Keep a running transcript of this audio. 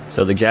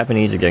So the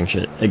Japanese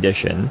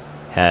edition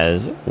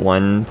has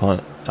one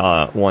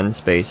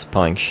space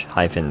punch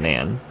hyphen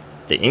man.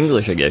 The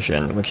English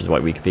edition, which is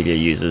what Wikipedia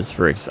uses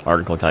for its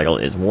article title,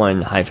 is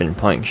one hyphen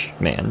punch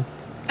man.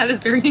 That is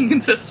very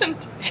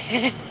inconsistent.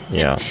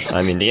 Yeah,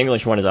 I mean, the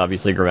English one is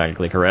obviously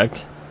grammatically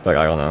correct, but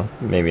I don't know.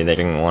 Maybe they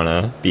didn't want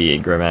to be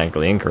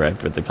grammatically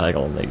incorrect with the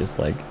title, and they just,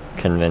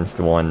 convinced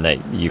one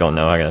that you don't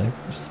know how to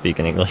speak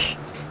in English.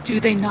 Do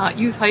they not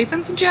use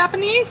hyphens in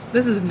Japanese?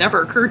 This has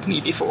never occurred to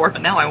me before,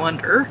 but now I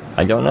wonder.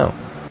 I don't know.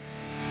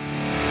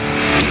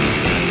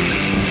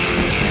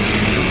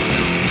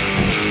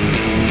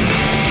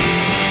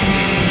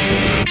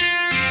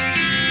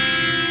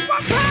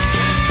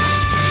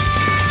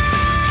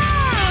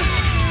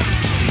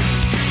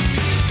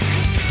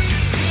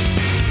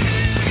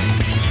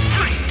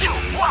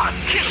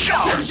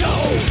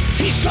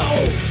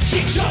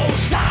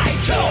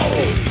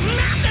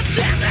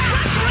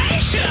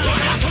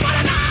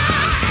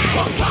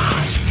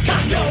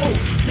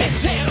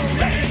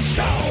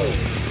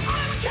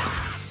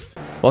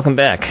 Welcome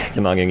back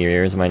to Manga in Your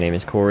Ears. My name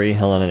is Corey.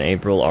 Helen and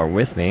April are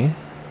with me.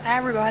 Hi,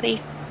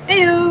 everybody.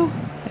 Heyo!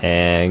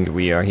 And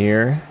we are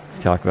here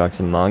to talk about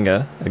some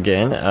manga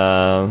again.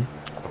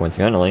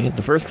 Coincidentally,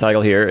 the first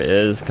title here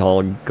is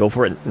called Go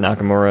For It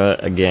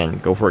Nakamura Again.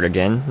 Go For It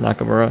Again,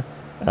 Nakamura.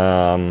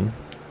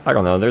 I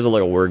don't know. There's a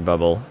little word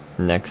bubble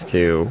next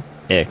to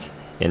it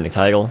in the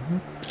title.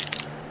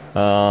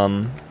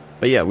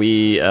 But yeah,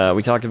 we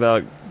talked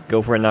about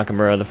Go For It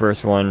Nakamura, the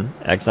first one.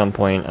 At some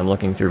point, I'm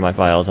looking through my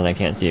files and I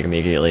can't see it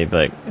immediately,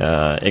 but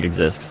it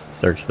exists.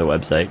 Search the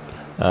website.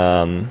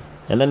 And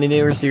then the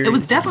newer series. It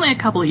was definitely a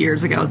couple of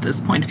years ago at this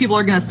point. If people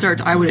are going to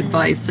search, I would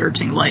advise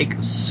searching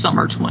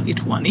summer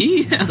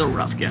 2020 as a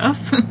rough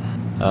guess.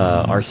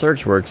 Our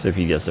search works if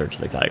you just search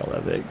the title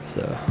of it,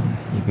 so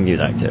you can do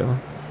that too.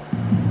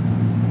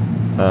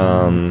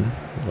 Blah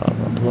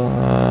blah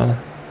blah.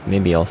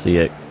 Maybe I'll see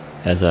it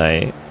as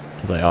I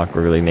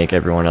awkwardly make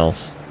everyone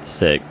else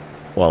sit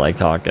while I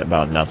talk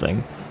about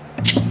nothing.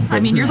 I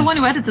mean, you're the one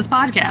who edits this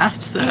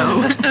podcast, so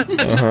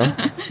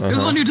you're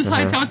the one who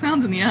decides how it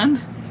sounds in the end.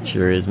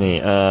 Sure is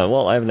me.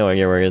 Well, I have no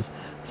idea where it is,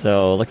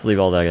 so let's leave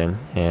all that in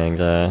and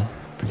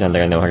pretend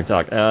that I know how to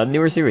talk.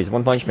 Newer series,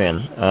 One Punch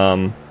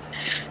Man.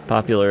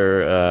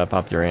 Popular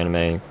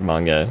anime,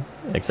 manga,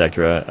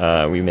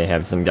 etc. We may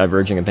have some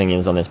diverging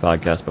opinions on this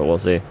podcast, but we'll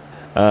see.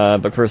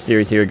 But first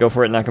series here, Go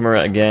For It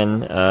Nakamura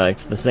Again.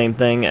 It's the same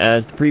thing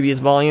as the previous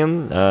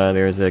volume.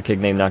 There's a kid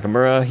named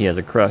Nakamura. He has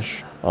a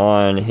crush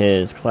on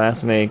his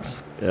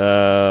classmates.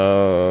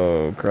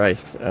 Oh,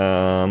 Christ.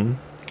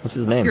 What's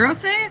his name?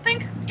 Hirose, I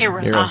think?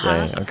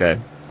 Hirose, okay.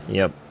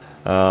 Yep.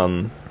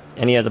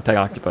 And he has a pet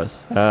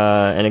octopus.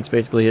 And it's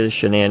basically his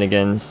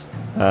shenanigans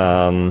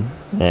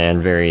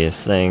and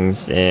various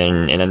things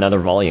in another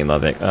volume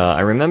of it.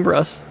 I remember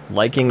us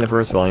liking the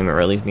first volume, or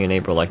at least me and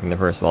April liking the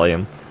first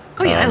volume.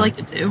 Oh yeah, I liked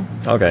it too.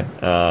 Okay.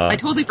 I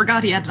totally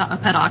forgot he had a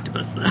pet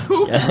octopus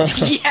though. Yeah,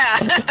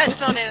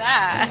 so did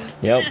I.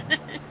 Yep.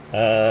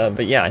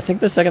 But yeah, I think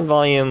the second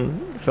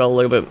volume fell a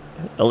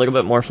little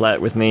bit more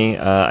flat with me.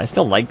 I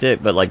still liked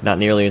it, but not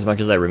nearly as much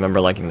as I remember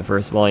liking the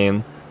first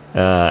volume.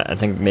 I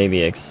think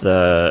maybe it's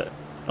a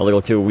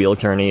little too wheel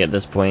turny at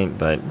this point,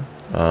 but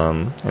I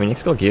mean,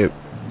 it's still cute.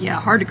 Yeah,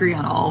 hard to agree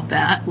on all of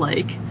that.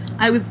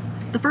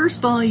 The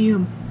first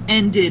volume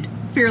ended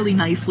fairly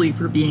nicely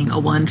for being a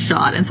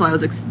one-shot, and so I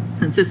was,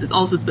 since this is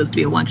also supposed to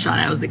be a one-shot,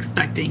 I was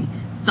expecting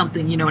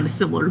something, in a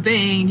similar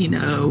vein,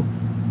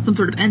 some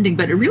sort of ending,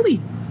 but it really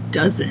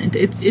doesn't.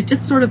 It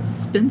just sort of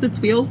spins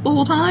its wheels the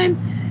whole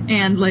time,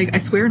 and, I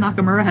swear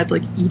Nakamura had,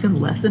 even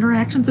less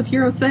interactions with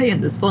Hirose in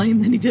this volume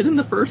than he did in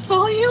the first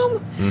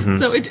volume,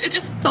 so it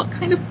just felt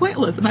kind of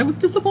pointless, and I was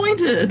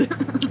disappointed.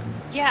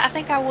 Yeah, I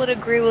think I would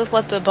agree with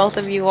what the both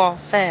of you all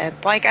said.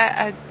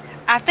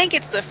 I think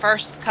it's the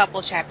first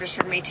couple chapters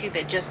for me, too,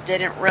 that just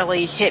didn't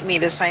really hit me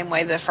the same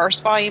way the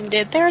first volume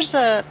did.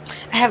 I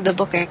have the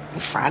book in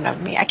front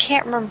of me. I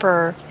can't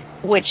remember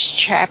which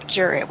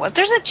chapter it was.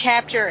 There's a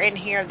chapter in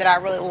here that I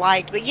really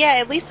liked. But, yeah,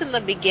 at least in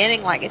the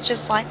beginning, it's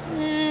just I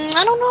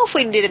don't know if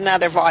we need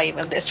another volume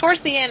of this.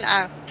 Towards the end,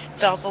 I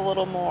felt a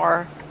little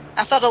warmer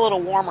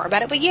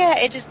about it. But, yeah,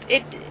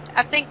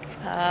 I think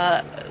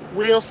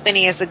wheel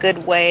spinning is a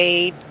good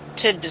way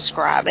to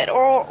describe it.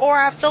 Or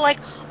I feel like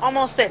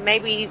almost that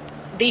maybe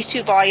these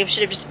two volumes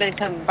should have just been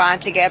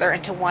combined together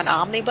into one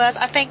omnibus.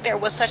 I think there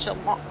was such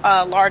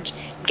a large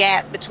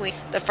gap between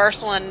the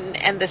first one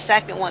and the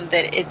second one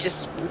that it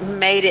just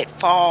made it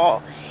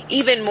fall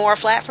even more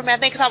flat for me, I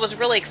think, because I was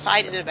really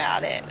excited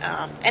about it.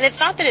 And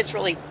it's not that it's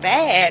really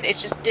bad, it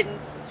just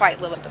didn't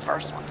quite live with the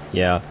first one.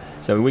 Yeah,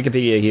 so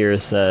Wikipedia here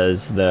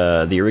says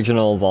the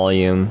original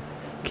volume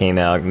came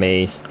out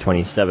May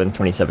 27th,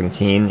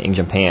 2017 in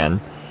Japan.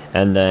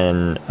 And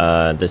then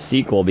the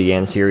sequel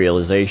began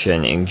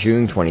serialization in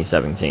June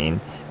 2017,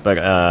 but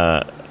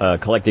a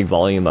collected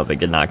volume of it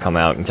did not come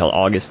out until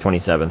August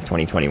 27th,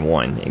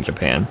 2021 in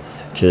Japan,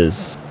 which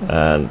is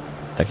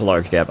that's a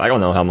large gap. I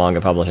don't know how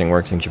manga publishing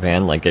works in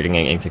Japan, getting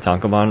it into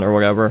tankobon or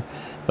whatever,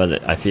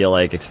 but I feel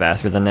like it's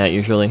faster than that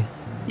usually.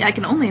 Yeah, I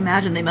can only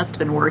imagine they must have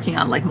been working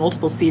on like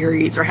multiple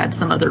series or had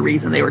some other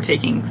reason they were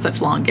taking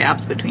such long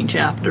gaps between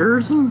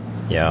chapters.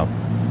 Yeah.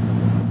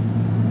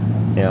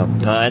 Yeah,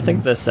 I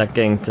think the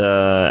second,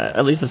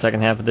 at least the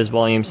second half of this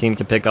volume seemed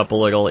to pick up a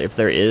little. If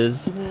there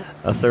is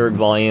a third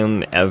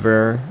volume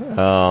ever,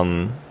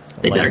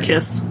 They better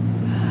kiss.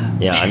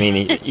 Yeah, I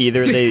mean,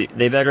 either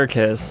they better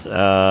kiss.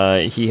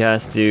 He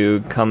has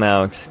to come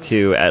out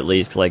to at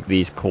least like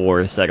these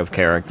core set of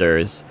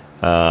characters,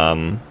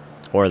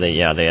 or they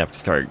have to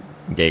start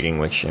dating,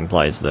 which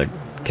implies the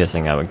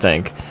kissing, I would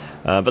think.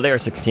 But they are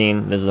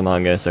 16. This is a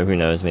manga, so who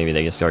knows? Maybe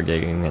they just start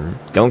dating and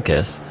don't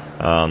kiss.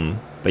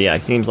 But yeah,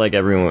 it seems like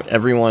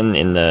everyone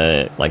in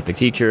the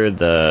teacher,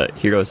 the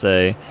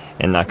Hirose,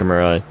 and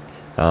Nakamura,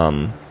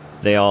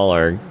 they all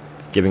are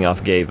giving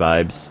off gay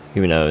vibes.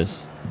 Who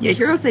knows? Yeah,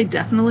 Hirose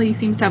definitely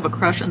seems to have a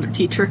crush on their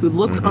teacher, who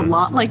looks a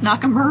lot like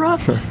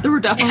Nakamura. There were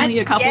definitely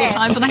a couple of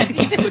times when I had to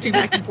keep switching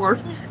back and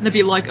forth, and I'd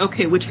be like,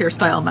 okay, which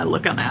hairstyle am I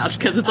looking at?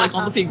 Because it's like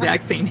almost the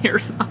exact same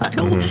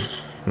hairstyle.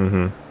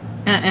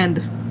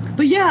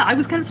 But yeah, I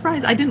was kind of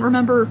surprised. I didn't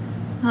remember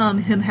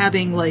him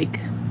having like,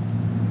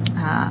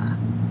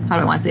 how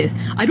do I want to say this?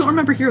 I don't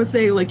remember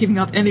Hirose like giving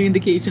off any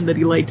indication that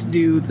he liked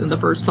dudes in the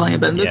first volume,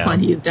 but in this one,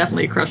 he is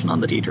definitely crushing on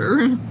the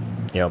teacher.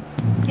 Yep.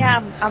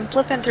 Yeah, I'm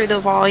flipping through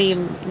the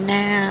volume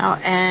now,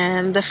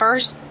 and the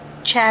first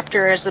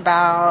chapter is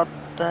about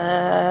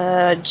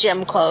the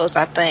gym clothes,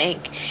 I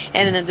think,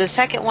 and then the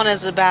second one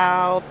is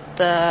about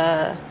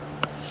the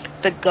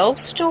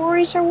ghost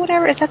stories or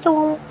whatever. Is that the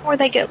one where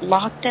they get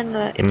locked in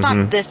the? It's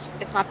not this.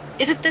 It's not.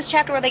 Is it this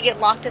chapter where they get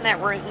locked in that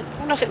room? I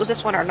don't know if it was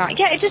this one or not.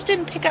 Yeah, it just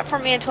didn't pick up for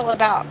me until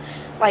about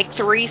like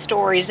 3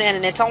 stories in,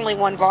 and it's only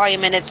one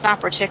volume, and it's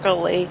not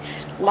particularly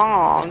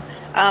long.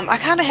 I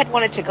kind of had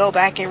wanted to go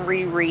back and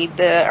reread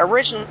the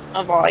original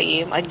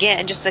volume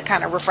again, just to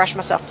kind of refresh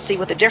myself to see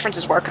what the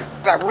differences were,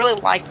 because I really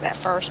liked that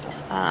first one.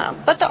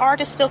 But the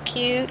art is still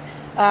cute,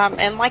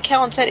 and like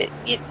Helen said,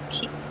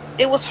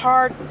 it was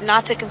hard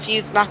not to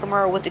confuse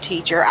Nakamura with the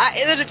teacher.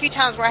 There was a few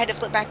times where I had to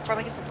flip back and forth,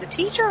 like, is it the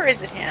teacher or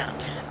is it him?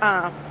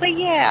 But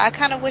yeah, I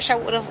kind of wish I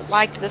would have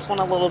liked this one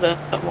a little bit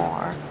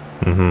more.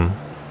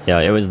 Yeah,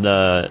 it was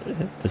the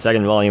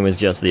second volume was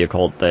just the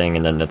occult thing,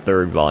 and then the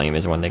third volume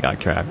is when they got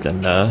trapped,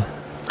 and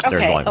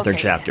third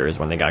chapter is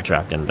when they got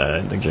trapped in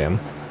the gym.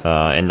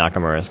 And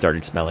Nakamura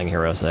started smelling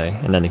Hirose,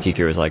 and then the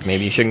teacher was like,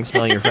 maybe you shouldn't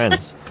smell your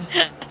friends.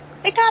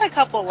 It got a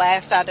couple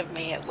laughs out of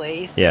me, at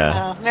least.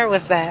 Yeah. There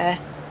was that.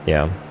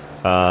 Yeah.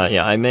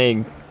 I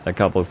made a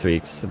couple of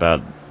tweets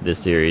about this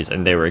series,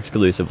 and they were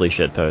exclusively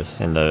shitposts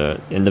in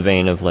the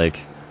vein of like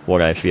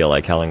what I feel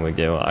like Helen would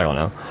do. I don't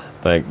know.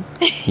 But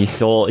he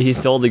stole the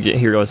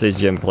Hirose's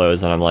gym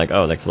clothes, and I'm like,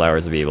 oh, that's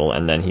Flowers of Evil.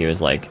 And then he was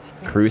like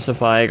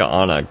crucified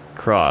on a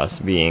cross,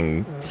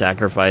 being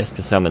sacrificed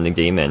to summon the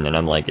demon. And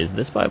I'm like, is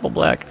this Bible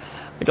Black?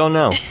 I don't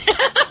know.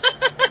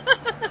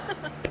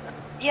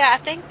 Yeah, I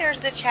think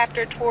there's the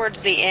chapter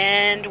towards the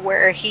end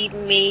where he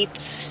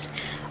meets,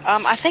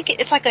 I think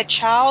it's like a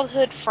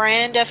childhood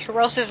friend of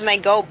Hirose's, and they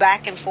go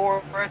back and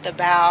forth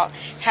about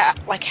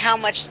how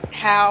much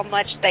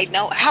they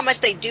know, how much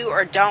they do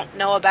or don't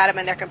know about him,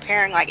 and they're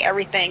comparing like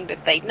everything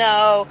that they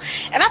know.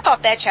 And I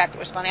thought that chapter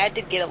was funny. I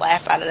did get a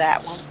laugh out of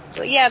that one.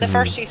 But yeah, the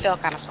first two fell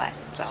kind of flat.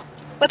 So,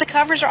 but the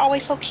covers are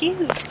always so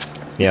cute.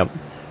 Yep.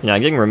 I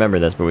didn't remember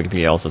this, but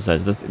Wikipedia also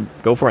says this.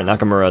 Go For It,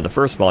 Nakamura. The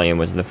first volume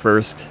was the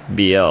first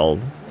BL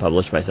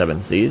published by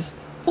Seven Seas.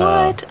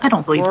 What? I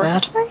don't believe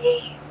that.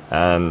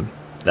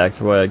 That's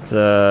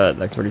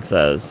what it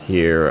says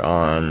here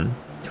on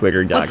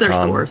Twitter.com. What's their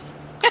source?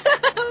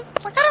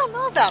 I don't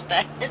know about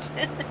that.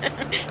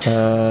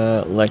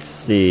 Let's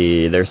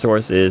see. Their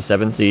source is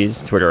Seven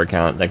Seas Twitter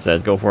account that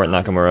says, Go For It,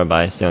 Nakamura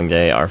by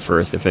Seungdae. Our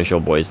first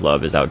official Boys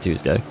Love is out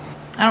Tuesday.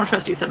 I don't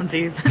trust you, Seven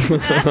Seas.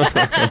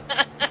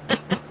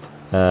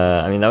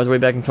 That was way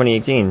back in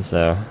 2018,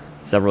 so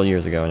several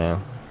years ago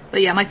now.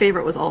 But yeah, my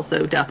favorite was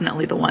also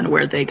definitely the one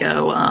where they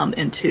go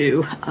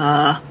into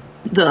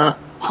the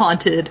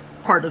haunted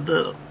part of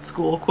the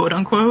school, quote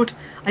unquote.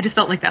 I just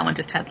felt like that one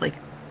just had like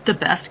the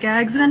best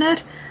gags in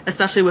it,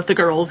 especially with the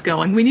girls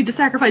going, we need to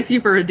sacrifice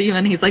you for a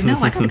demon. He's like, no,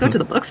 I gotta go to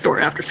the bookstore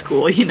after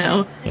school,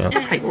 Yeah.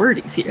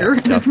 Priorities here.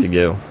 Stuff to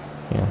do.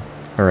 Yeah.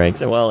 Alright,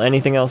 so well,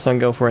 anything else on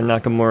Go For It,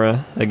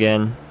 Nakamura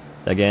again?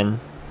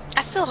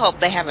 I still hope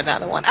they have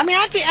another one. I mean,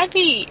 I'd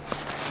be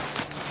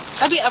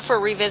up for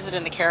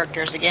revisiting the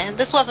characters again.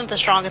 This wasn't the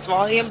strongest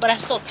volume, but I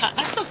still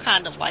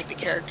kind of like the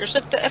characters.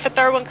 If a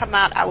third one come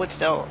out, I would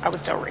still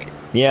read it.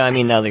 Yeah,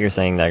 now that you're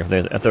saying that, if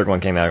a third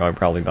one came out, I would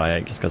probably buy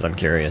it just because I'm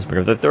curious. But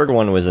if the third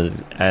one was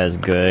as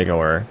good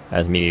or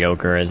as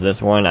mediocre as this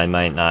one, I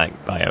might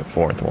not buy a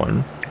fourth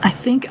one. I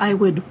think I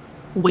would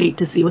wait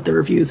to see what the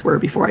reviews were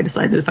before I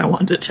decided if I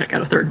wanted to check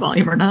out a third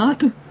volume or not.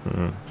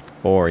 Mm-hmm.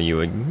 Or you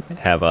would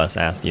have us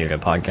ask you to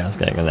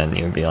podcast it, and then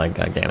you would be like,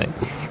 God damn it.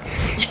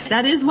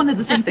 That is one of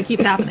the things that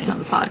keeps happening on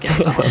this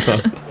podcast.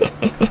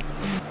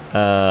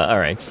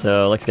 Alright,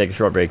 so let's take a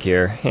short break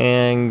here,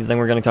 and then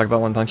we're going to talk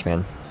about One Punch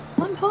Man.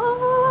 One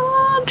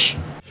Punch!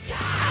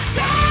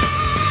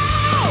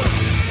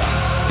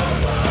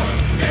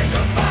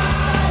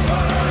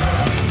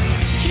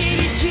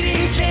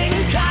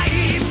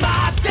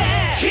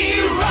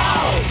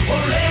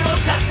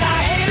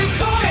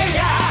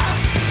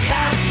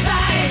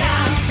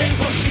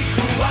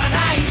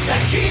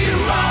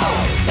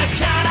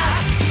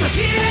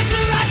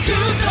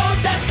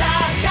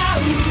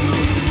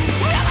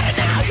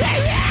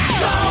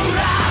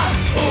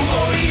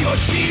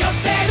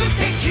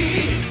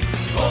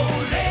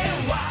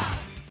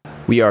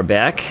 We are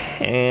back,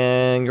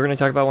 and we're going to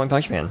talk about One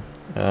Punch Man.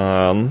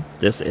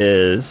 This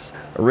is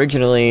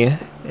originally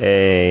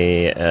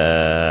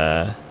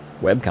a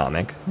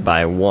webcomic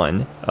by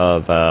One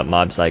of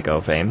Mob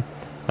Psycho fame,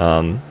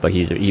 but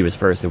he was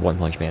first of One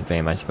Punch Man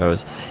fame, I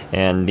suppose.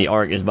 And the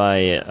art is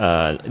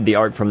by the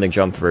art from the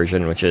Jump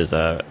version, which is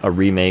a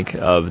remake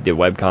of the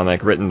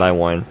webcomic written by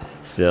One.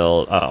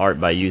 Still art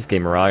by Yusuke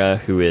Murata,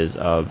 who is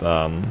of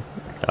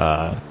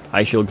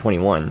iShield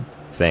 21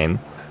 fame.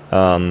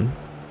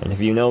 And if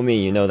you know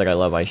me, you know that I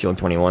love iShield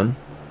 21.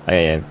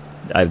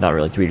 I've not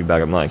really tweeted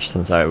about it much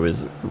since I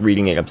was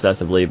reading it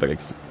obsessively, but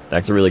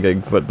that's a really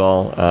good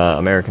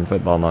American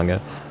football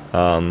manga.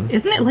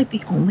 Isn't it like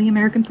the only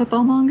American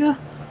football manga?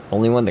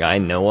 Only one that I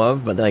know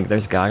of, but like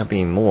there's gotta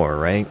be more,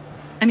 right?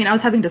 I mean, I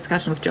was having a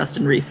discussion with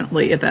Justin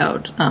recently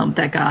about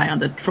that guy on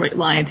the Detroit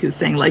Lions who was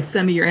saying, like,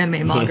 send me your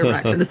anime manga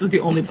Rex, and this was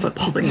the only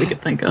football thing we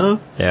could think of.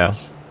 Yeah.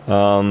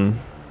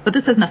 But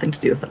this has nothing to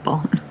do with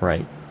football.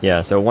 Right.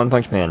 Yeah, so One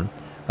Punch Man.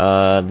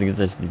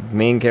 This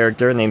main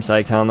character named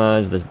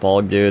Saitama is this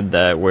bald dude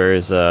that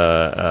wears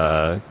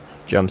a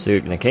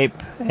jumpsuit and a cape,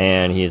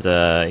 and he's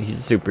a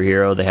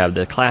superhero. They have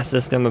the class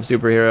system of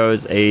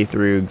superheroes, A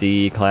through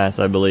D class,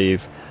 I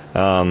believe.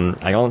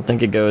 I don't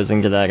think it goes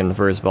into that in the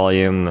first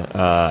volume.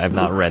 I've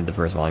not read the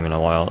first volume in a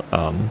while.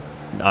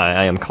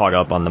 I am caught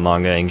up on the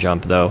manga in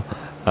Jump though.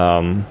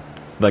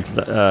 But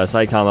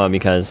Saitama,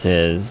 because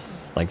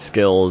his like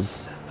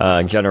skills,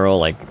 in general,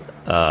 like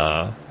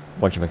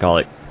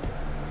whatchamacallit.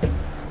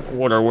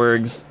 What are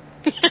words?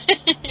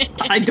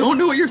 I don't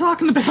know what you're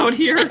talking about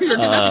here. You're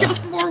gonna have to give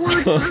us some more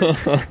words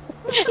first.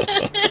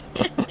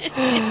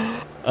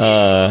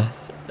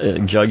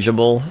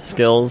 Judgeable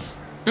skills.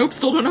 Nope,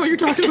 still don't know what you're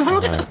talking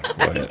about.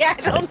 Yeah,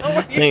 I don't know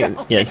what you're talking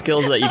about. Yeah,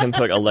 skills that you can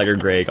put a letter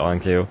grade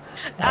onto.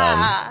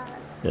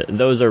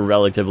 Those are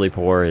relatively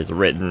poor. It's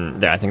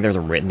written. I think there's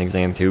a written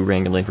exam too,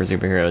 randomly for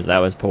superheroes. That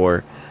was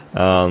poor.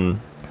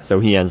 So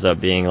he ends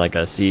up being like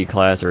a C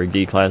class or a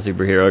D class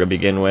superhero to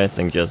begin with,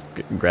 and just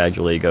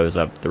gradually goes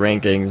up the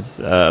rankings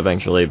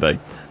eventually. But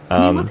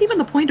I mean, what's even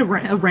the point of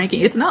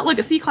ranking? It's not like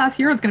a C class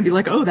hero is going to be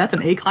like, oh, that's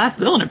an A class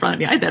villain in front of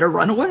me. I better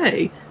run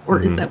away.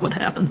 Or is that what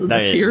happens in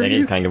the series? That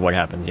is kind of what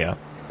happens, yeah.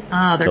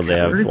 They're so they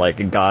cowards. have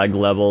like god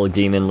level,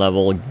 demon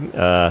level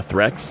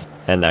threats,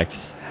 and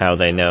that's how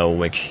they know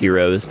which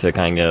heroes to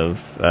kind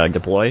of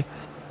deploy.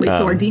 Wait,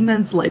 so are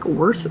demons like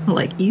worse,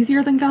 like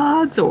easier than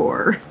gods,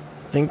 or?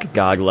 I think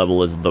God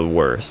level is the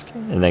worst,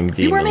 and then demon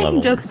level. You were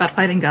making jokes about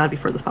fighting God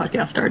before this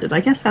podcast started. I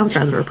guess that was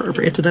rather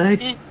appropriate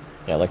today.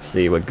 Yeah, let's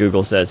see what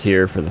Google says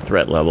here for the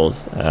threat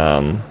levels.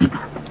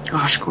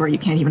 Gosh, Corey, you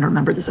can't even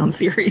remember this own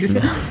series.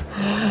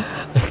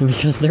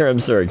 Because they're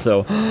absurd.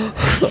 So,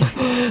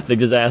 the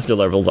disaster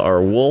levels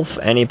are Wolf,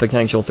 any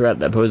potential threat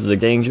that poses a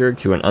danger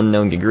to an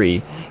unknown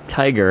degree.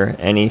 Tiger,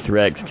 any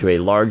threat to a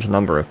large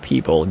number of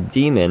people.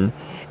 Demon,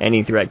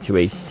 any threat to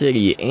a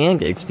city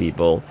and its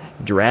people.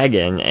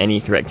 Dragon, any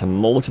threat to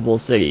multiple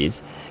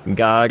cities.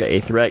 God,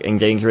 a threat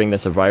endangering the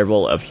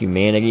survival of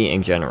humanity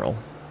in general.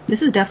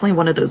 This is definitely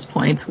one of those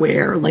points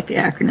where, like, the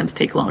acronyms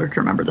take longer to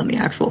remember than the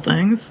actual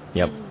things.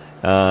 Yep.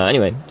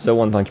 Anyway, so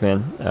One Punch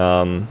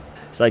Man.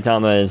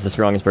 Saitama is the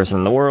strongest person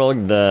in the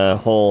world. The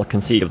whole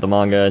conceit of the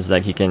manga is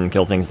that he can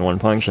kill things in one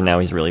punch, and now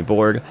he's really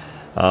bored.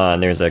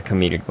 And there's a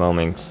comedic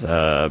moment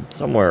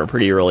somewhere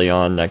pretty early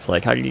on that's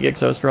like, how did you get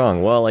so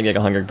strong? Well, I get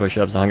 100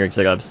 push-ups, 100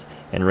 sit-ups,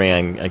 and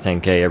ran a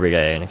 10K every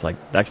day. And it's like,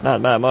 that's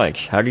not that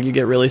much. How did you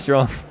get really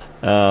strong?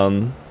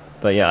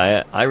 But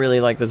yeah, I really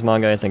like this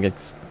manga. I think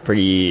it's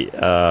pretty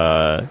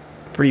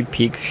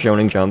peak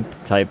Shonen Jump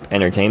type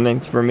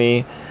entertainment for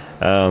me.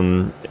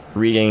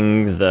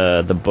 Reading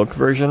the book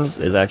versions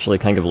is actually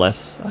kind of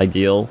less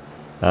ideal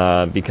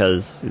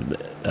because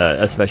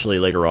especially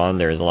later on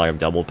there's a lot of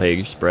double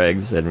page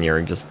spreads and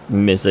you're just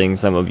missing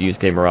some of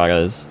Yusuke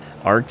Murata's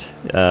art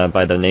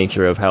by the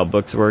nature of how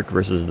books work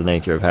versus the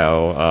nature of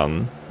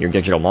how your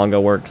digital manga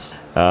works.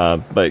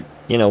 But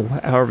you know,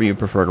 however you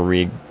prefer to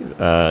read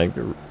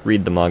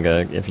the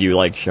manga, if you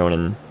like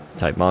shonen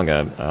type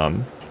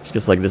manga, it's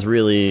just like this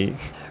really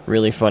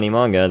funny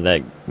manga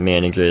that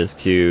manages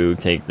to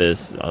take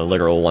this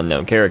literal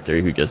one-note character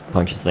who just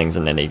punches things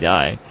and then they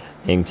die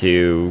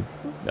into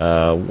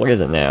what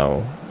is it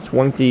now?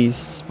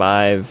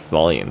 25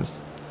 volumes.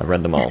 I've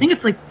read them all. I think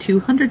it's like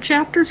 200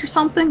 chapters or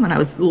something when I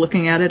was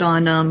looking at it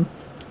on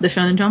the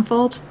Shonen Jump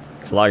Vault.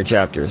 It's a lot of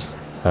chapters.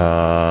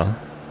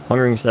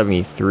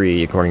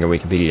 173 according to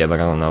Wikipedia, but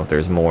I don't know if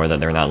there's more that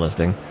they're not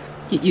listing.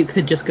 You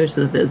could just go to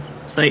the Viz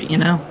site, you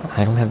know?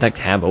 I don't have that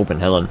tab open,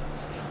 Helen.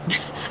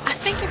 I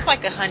think it's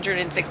like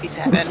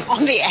 167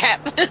 on the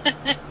app.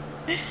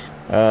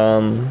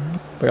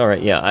 But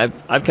alright, yeah,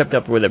 I've kept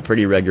up with it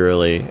pretty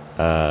regularly.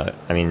 I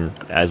mean,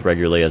 as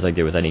regularly as I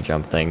do with any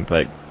Jump thing,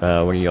 but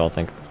what do you all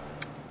think?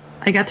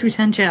 I got through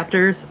 10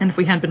 chapters, and if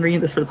we hadn't been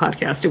reading this for the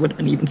podcast, it would have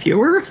been even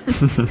fewer.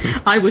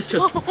 I was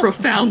just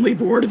profoundly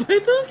bored by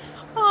this.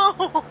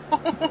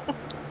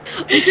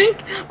 I think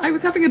I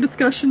was having a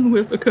discussion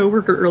with a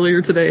coworker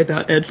earlier today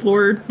about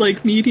edgelord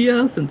like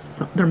media,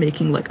 since they're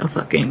making like a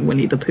fucking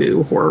Winnie the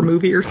Pooh horror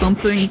movie or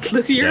something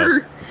this year.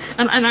 Yep.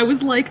 And I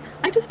was like,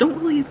 I just don't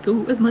really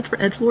go as much for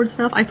edgelord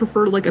stuff. I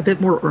prefer like a bit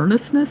more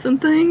earnestness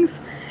and things.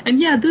 And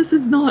yeah, this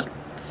is not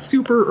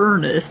super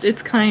earnest.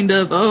 It's kind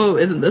of, oh,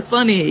 isn't this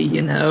funny?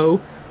 You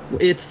know,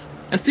 it's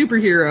a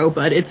superhero,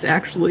 but it's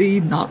actually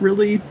not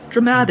really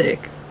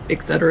dramatic,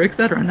 etc.,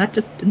 etc. And that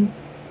just didn't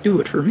do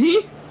it for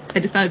me. I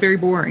just found it very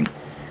boring.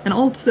 And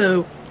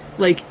also,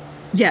 like,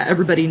 yeah,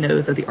 everybody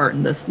knows that the art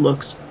in this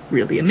looks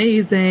really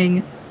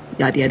amazing,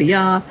 yada yada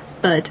yada,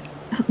 but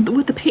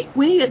with the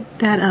way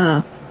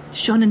that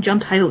Shonen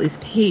Jump title is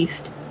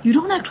paced, you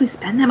don't actually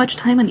spend that much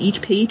time on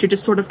each page. You're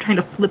just sort of trying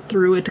to flip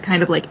through it to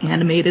kind of like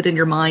animate it in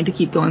your mind to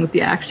keep going with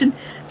the action.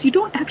 So you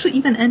don't actually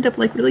even end up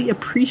like really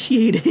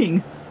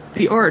appreciating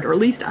the art, or at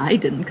least I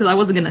didn't, because I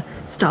wasn't going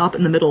to stop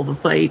in the middle of a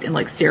fight and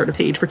like stare at a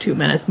page for 2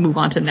 minutes, move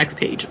on to the next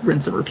page,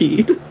 rinse and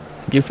repeat.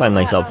 I do find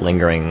myself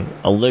lingering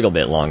a little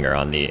bit longer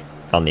on the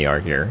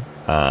art here.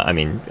 I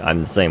mean, I'm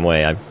the same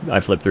way. I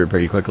flip through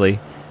pretty quickly,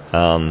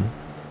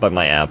 but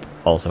my app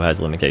also has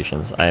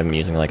limitations. I am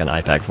using like an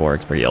iPad 4.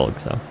 It's pretty old,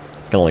 so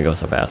it can only go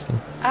so fast.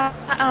 I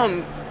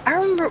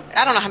remember,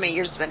 I don't know how many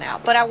years it's been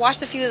out, but I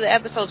watched a few of the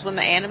episodes when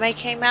the anime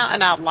came out,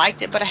 and I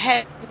liked it, but I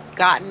hadn't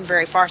gotten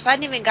very far. So I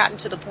hadn't even gotten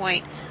to the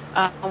point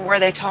where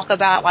they talk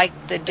about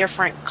like the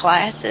different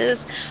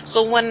classes.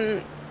 So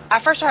when I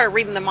first started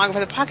reading the manga for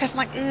the podcast, I'm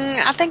like,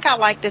 I think I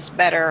like this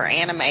better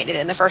animated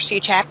in the first few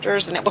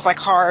chapters, and it was like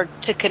hard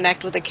to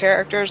connect with the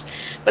characters.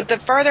 But the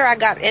further I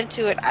got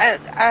into it,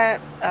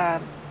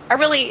 I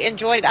really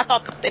enjoyed it. I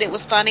thought that it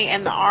was funny,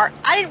 and the art.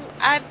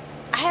 I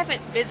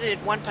haven't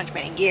visited One Punch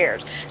Man in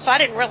years, so I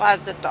didn't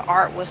realize that the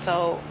art was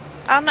so.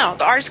 I don't know.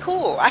 The art is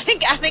cool. I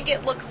think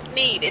it looks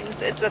neat, and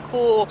it's a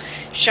cool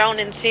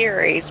shonen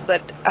series.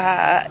 But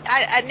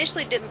I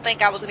initially didn't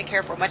think I was going to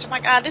care for it much. I'm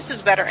like, this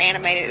is better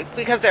animated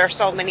because there are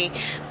so many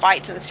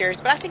fights in the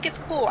series. But I think it's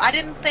cool. I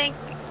didn't think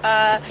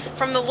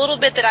from the little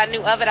bit that I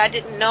knew of it, I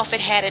didn't know if it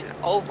had an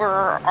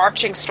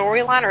overarching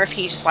storyline or if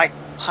he just like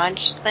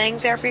punched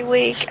things every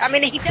week. I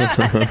mean, he does,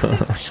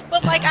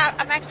 but like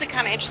I'm actually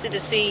kind of interested to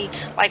see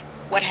like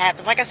what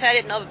happens. Like I said, I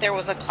didn't know that there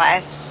was a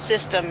class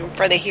system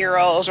for the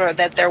heroes, or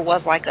that there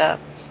was like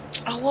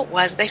what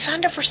was it? They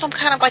signed up for some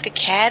kind of like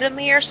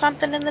academy or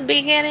something in the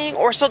beginning,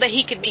 or so that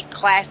he could be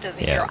classed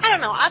as a hero. I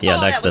don't know. I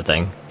thought that's that was the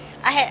thing.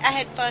 I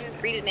had fun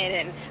reading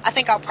it, and I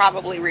think I'll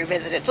probably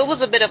revisit it. So it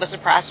was a bit of a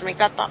surprise for me,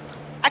 because I thought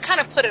I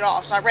kind of put it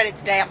off. So I read it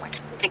today. I'm like, I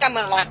don't think I'm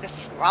going to like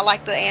this. I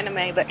like the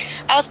anime, but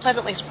I was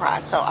pleasantly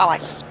surprised. So I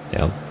like this.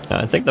 Yeah,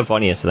 I think the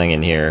funniest thing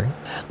in here,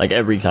 like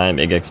every time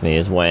it gets me,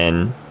 is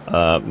when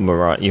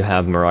you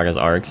have Muraga's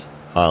arcs,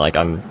 like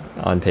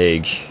on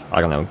page,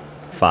 I don't know,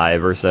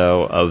 5 or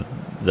so of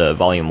the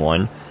volume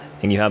 1,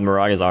 and you have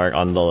Muraga's arc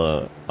on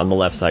the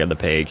left side of the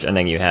page, and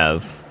then you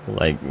have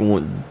like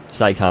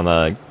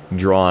Saitama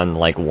drawn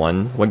like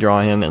one would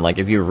draw him, and like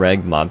if you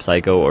read Mob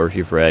Psycho or if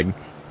you've read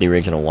the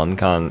original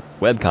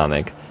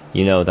webcomic,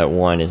 you know that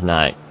one is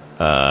not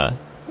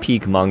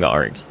peak manga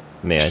art,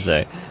 may I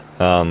say.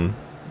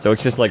 So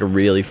it's just like a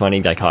really funny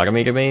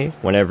dichotomy to me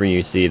whenever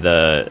you see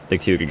the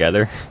two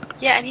together.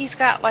 Yeah, and he's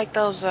got like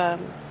those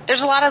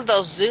there's a lot of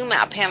those zoom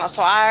out panels.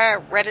 So I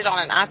read it on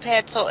an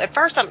iPad. So at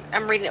first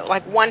I'm reading it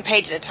like one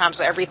page at a time,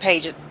 so every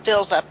page it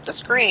fills up the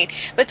screen.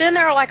 But then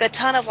there are like a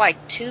ton of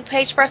like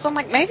 2-page spreads. So I'm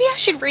like, maybe I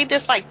should read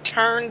this like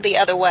turned the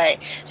other way.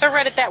 So I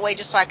read it that way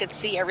just so I could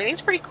see everything.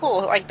 It's pretty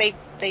cool. Like they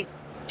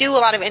do a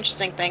lot of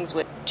interesting things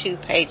with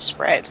 2-page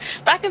spreads.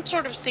 But I can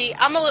sort of see,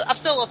 I'm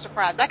still a little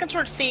surprised, but I can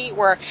sort of see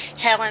where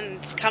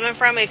Helen's coming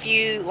from. If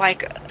you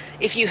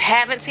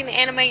haven't seen the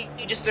anime,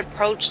 you just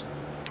approach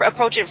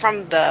it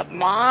from the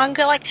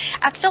manga. Like,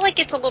 I feel like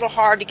it's a little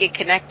hard to get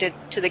connected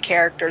to the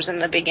characters in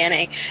the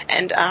beginning.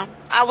 And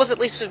I was at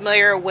least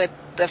familiar with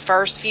the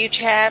first few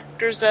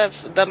chapters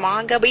of the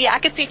manga. But yeah, I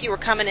could see if you were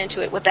coming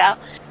into it without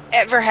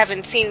ever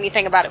having seen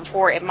anything about it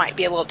before, it might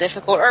be a little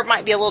difficult, or it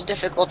might be a little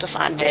difficult to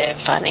find it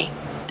funny.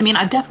 I mean,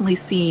 I've definitely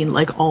seen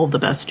like all of the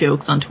best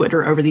jokes on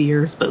Twitter over the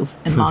years, both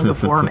in manga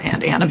form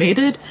and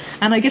animated,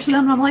 and I get to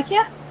them and I'm like,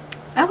 yeah,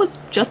 that was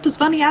just as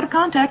funny out of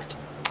context.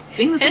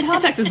 Seeing this in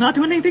context is not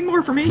doing anything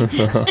more for me.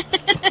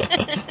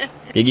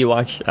 Did you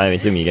watch? I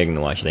assume you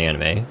didn't watch the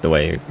anime the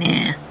way.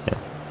 Nah.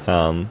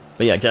 Yeah.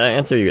 But yeah, to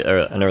answer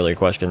an earlier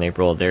question,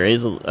 April, there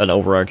is an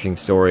overarching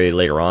story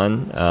later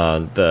on.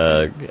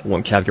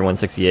 Chapter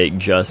 168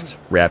 just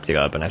wrapped it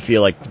up, and I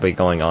feel like it's been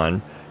going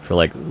on for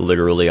like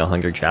literally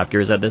 100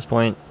 chapters at this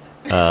point.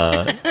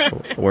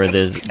 Where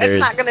there's It's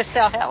not going to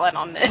sell Helen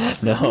on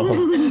this.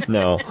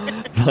 No,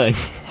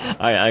 but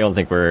I don't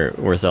think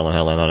we're selling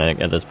Helen on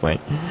it at this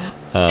point.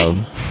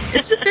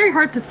 It's just very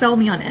hard to sell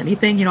me on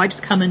anything. You know, I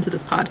just come into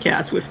this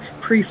podcast with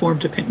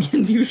preformed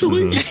opinions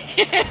usually.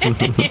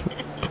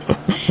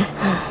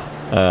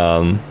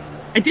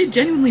 I did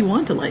genuinely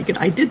want to like it.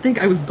 I did think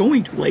I was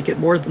going to like it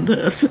more than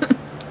this.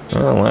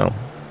 Oh wow.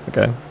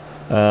 Okay.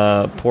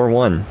 Poor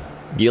one.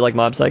 Do you like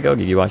Mob Psycho?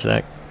 Did you watch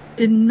that?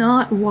 Did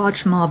not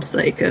watch Mob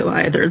Psycho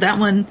either. That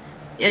one,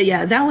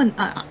 Yeah, that one,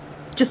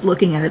 just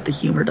looking at it, the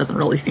humor doesn't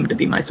really seem to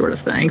be my sort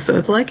of thing. So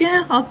it's like,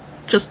 I'll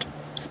just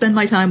spend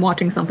my time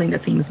watching something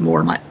that seems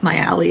more my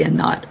alley and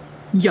not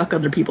yuck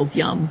other people's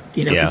yum,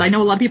 since I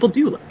know a lot of people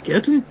do like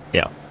it.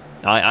 Yeah.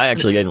 I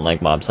actually didn't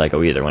like Mob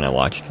Psycho either when I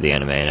watched the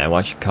anime, and I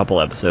watched a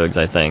couple episodes,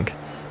 I think,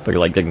 but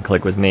it didn't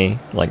click with me,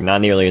 not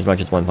nearly as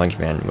much as One Punch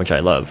Man, which I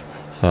love.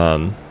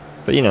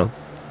 But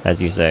as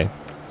you say,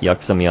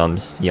 yuck some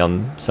yums,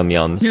 yum some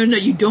yums. No,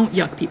 you don't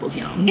yuck people's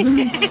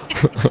yums.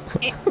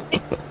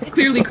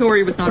 Clearly,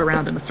 Corey was not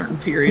around in a certain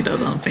period of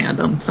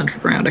fandom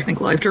centered around, I think,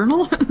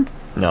 LiveJournal.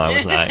 No, I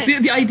was not.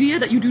 The idea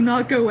that you do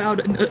not go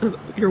out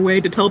your way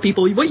to tell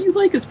people what you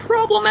like is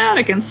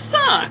problematic and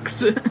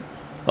sucks.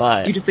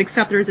 Well, you just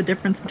accept there's a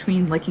difference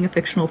between liking a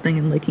fictional thing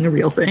and liking a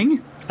real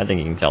thing. I think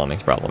you can tell him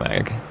it's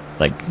problematic.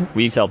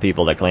 We tell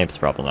people that Clamp is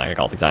problematic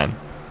all the time.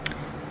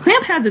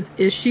 Clamp has its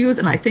issues,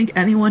 and I think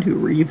anyone who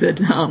reads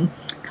it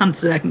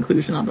comes to that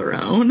conclusion on their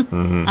own.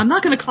 Mm-hmm. I'm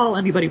not going to call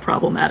anybody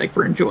problematic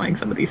for enjoying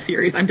some of these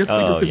series. I'm just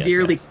going to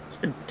severely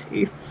question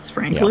tastes,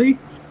 frankly. Yeah.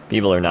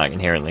 People are not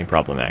inherently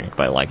problematic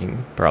by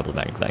liking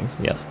problematic things,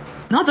 yes.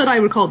 Not that I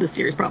would call this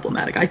series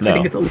problematic. I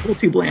think it's a little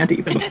too bland to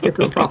even get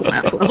to the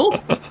problematic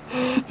level.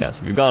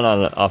 Yes, we've gone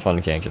off on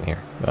a tangent here.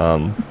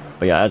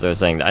 But yeah, as I was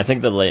saying, I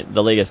think the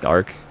latest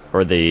arc,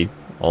 or the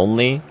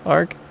only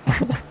arc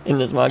in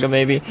this manga,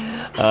 maybe.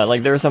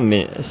 There are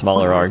some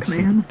smaller arcs,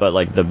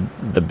 but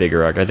the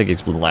bigger arc, I think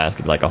it's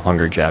lasted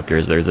 100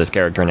 chapters. There's this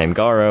character named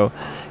Garo,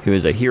 who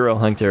is a hero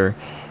hunter,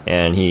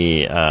 and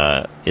he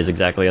is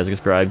exactly as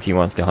described. He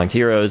wants to hunt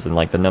heroes, and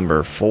the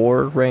number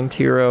 4 ranked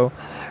hero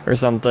or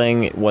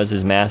something was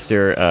his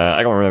master.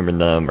 I don't remember the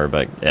number,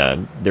 but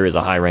there is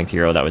a high ranked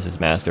hero that was his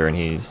master, and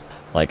he's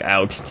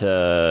out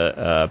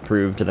to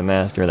prove to the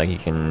master that he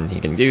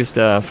can do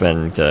stuff,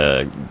 and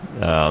to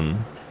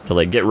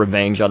get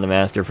revenge on the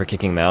master for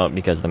kicking him out,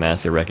 because the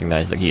master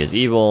recognized that he is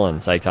evil,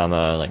 and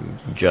Saitama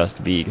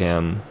just beat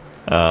him.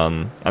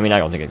 I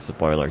don't think it's a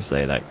spoiler to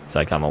say that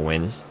Saitama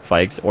wins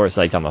fights, or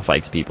Saitama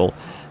fights people,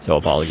 so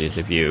apologies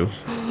if you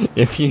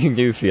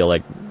do feel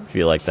like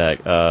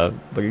that,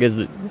 but it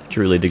is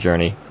truly the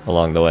journey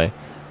along the way.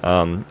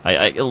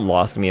 It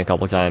lost me a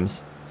couple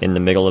times in the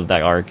middle of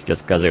that arc,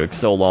 just because it was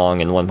so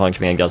long, and One Punch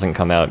Man doesn't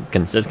come out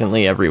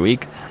consistently every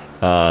week,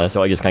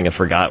 so I just kind of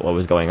forgot what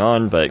was going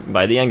on. But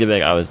by the end of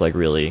it, I was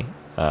really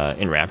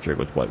enraptured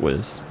with what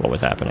was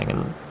happening,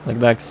 and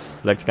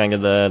that's kind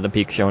of the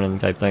peak shonen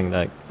type thing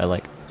that I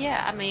like.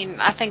 Yeah,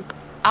 I think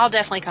I'll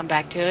definitely come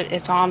back to it.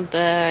 It's on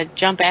the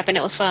Jump app, and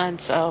it was fun.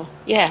 So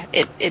yeah,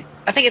 I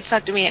think it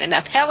sucked me in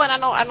enough. Helen,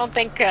 I don't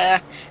think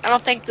the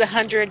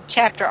 100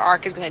 chapter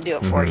arc is going to do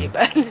it for you,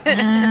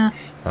 but.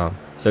 Oh,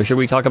 so should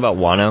we talk about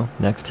Wano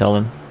next,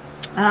 Helen?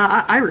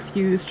 I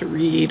refuse to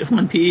read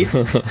One Piece.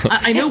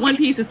 I know One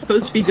Piece is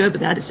supposed to be good, but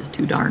that is just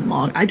too darn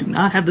long. I do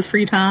not have this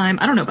free time.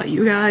 I don't know about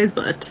you guys,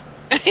 but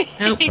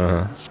nope.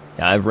 Yeah,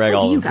 I've read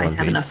all of One Piece. Do you guys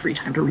have enough free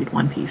time to read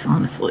One Piece,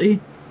 honestly?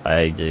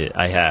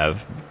 I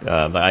have,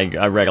 but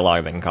I read a lot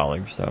of it in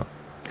college, so.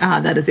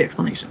 That is the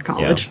explanation,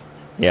 college.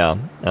 Yeah.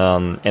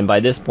 And by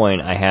this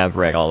point, I have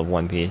read all of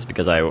One Piece,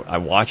 because I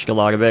watched a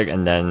lot of it,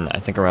 and then I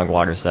think around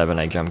Water 7,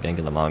 I jumped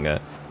into the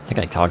manga. I think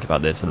I talked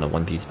about this in the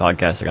One Piece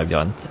podcast that I've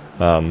done.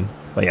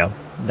 But yeah,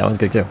 that was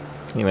good too.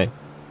 Anyway,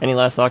 any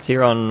last thoughts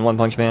here on One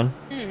Punch Man?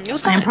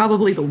 I am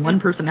probably the one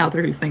person out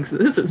there who thinks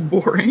this is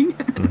boring.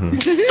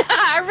 Mm-hmm.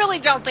 I really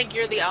don't think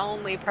you're the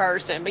only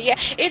person. But yeah,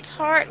 it's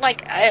hard,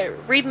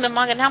 reading the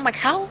manga now. I'm like,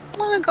 how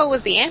long ago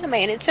was the anime?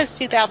 And it says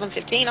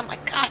 2015. I'm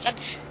like, gosh, I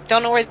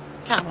don't know where the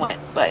time went.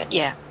 But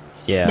yeah.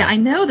 Yeah, I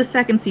know the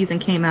second season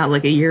came out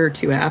a year or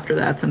two after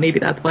that, so maybe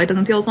that's why it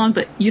doesn't feel as long,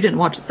 but you didn't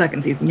watch the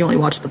second season. You only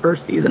watched the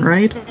first season,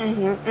 right?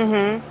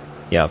 Mm-hmm.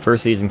 Yeah,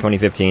 first season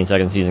 2015,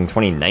 second season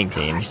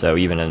 2019, gosh. So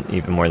even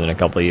more than a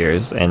couple of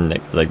years, and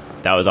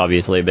that was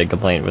obviously a big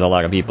complaint with a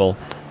lot of people,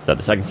 so that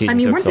the second season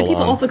took so long. Weren't the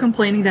people also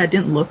complaining that it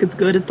didn't look as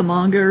good as the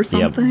manga or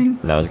something?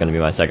 Yep, that was going to be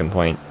my second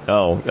point.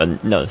 No,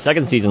 the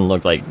second season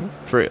looked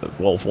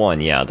Wolf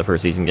 1, yeah, the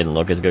first season didn't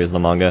look as good as the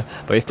manga,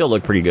 but it still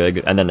looked pretty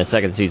good, and then the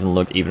second season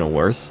looked even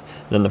worse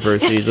than the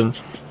first season.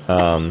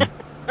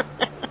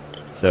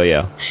 So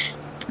yeah.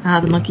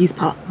 The monkey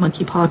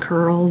paw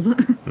curls.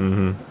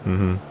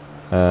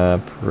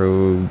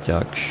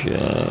 Production.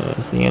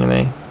 Is the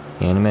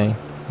anime?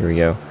 Here we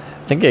go.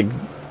 I think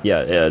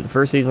the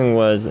first season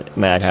was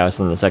Madhouse,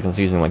 and the second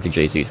season went to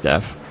JC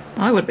Staff.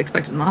 I would have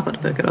expected Mappa to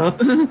pick it up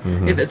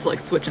if it's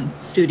switching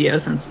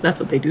studios, since that's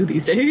what they do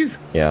these days.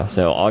 Yeah,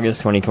 so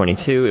August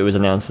 2022, it was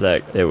announced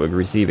that it would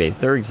receive a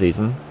third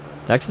season.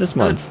 That's this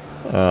month.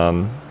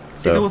 To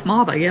go with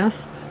Mob, I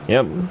guess.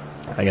 Yep.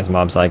 I guess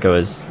Mob Psycho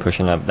is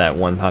pushing up that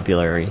one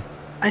popularity.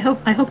 I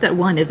hope that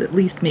one is at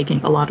least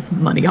making a lot of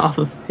money off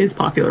of his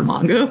popular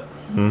manga.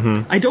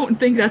 I don't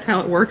think that's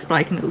how it works, but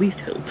I can at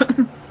least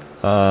hope.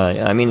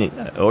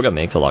 Oda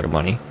makes a lot of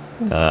money.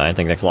 I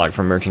think that's a lot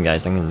from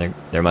merchandising, and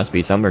there must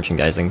be some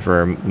merchandising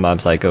for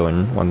Mob Psycho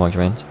and One Punch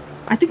Man.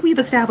 I think we've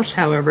established,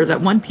 however, that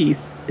One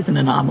Piece is an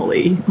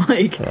anomaly.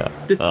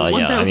 This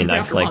 1,000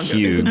 that's chapter manga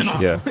huge. is an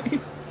anomaly. Yeah.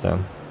 So,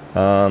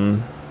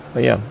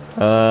 But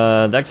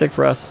yeah, that's it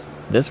for us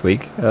this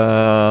week.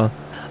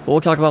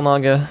 We'll talk about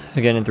manga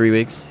again in 3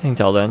 weeks.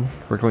 Until then,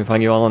 where can we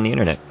find you all on the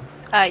internet?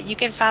 You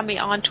can find me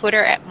on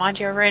Twitter at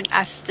Manjorin.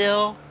 I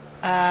still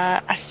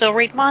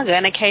read manga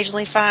and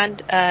occasionally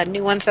find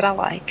new ones that I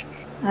like.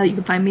 You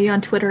can find me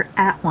on Twitter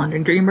at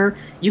Wandering Dreamer.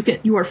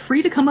 You are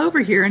free to come over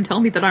here and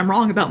tell me that I'm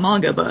wrong about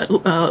manga, but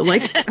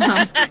like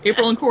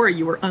April and Corey,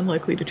 you are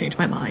unlikely to change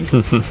my mind.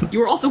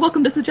 You are also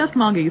welcome to suggest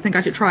manga you think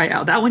I should try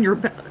out. That one you're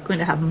going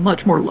to have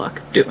much more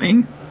luck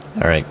doing.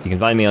 All right, you can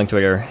find me on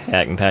Twitter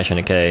at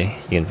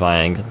CompassionateK. You can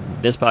find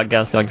this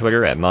podcast on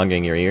Twitter at Manga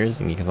in Your Ears,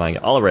 and you can find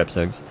all of our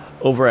episodes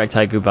over at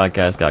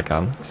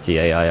taikupodcast.com. It's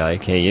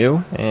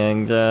TAIIKU,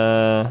 and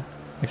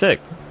that's it.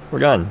 We're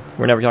done.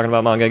 We're never talking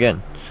about manga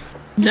again.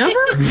 Never?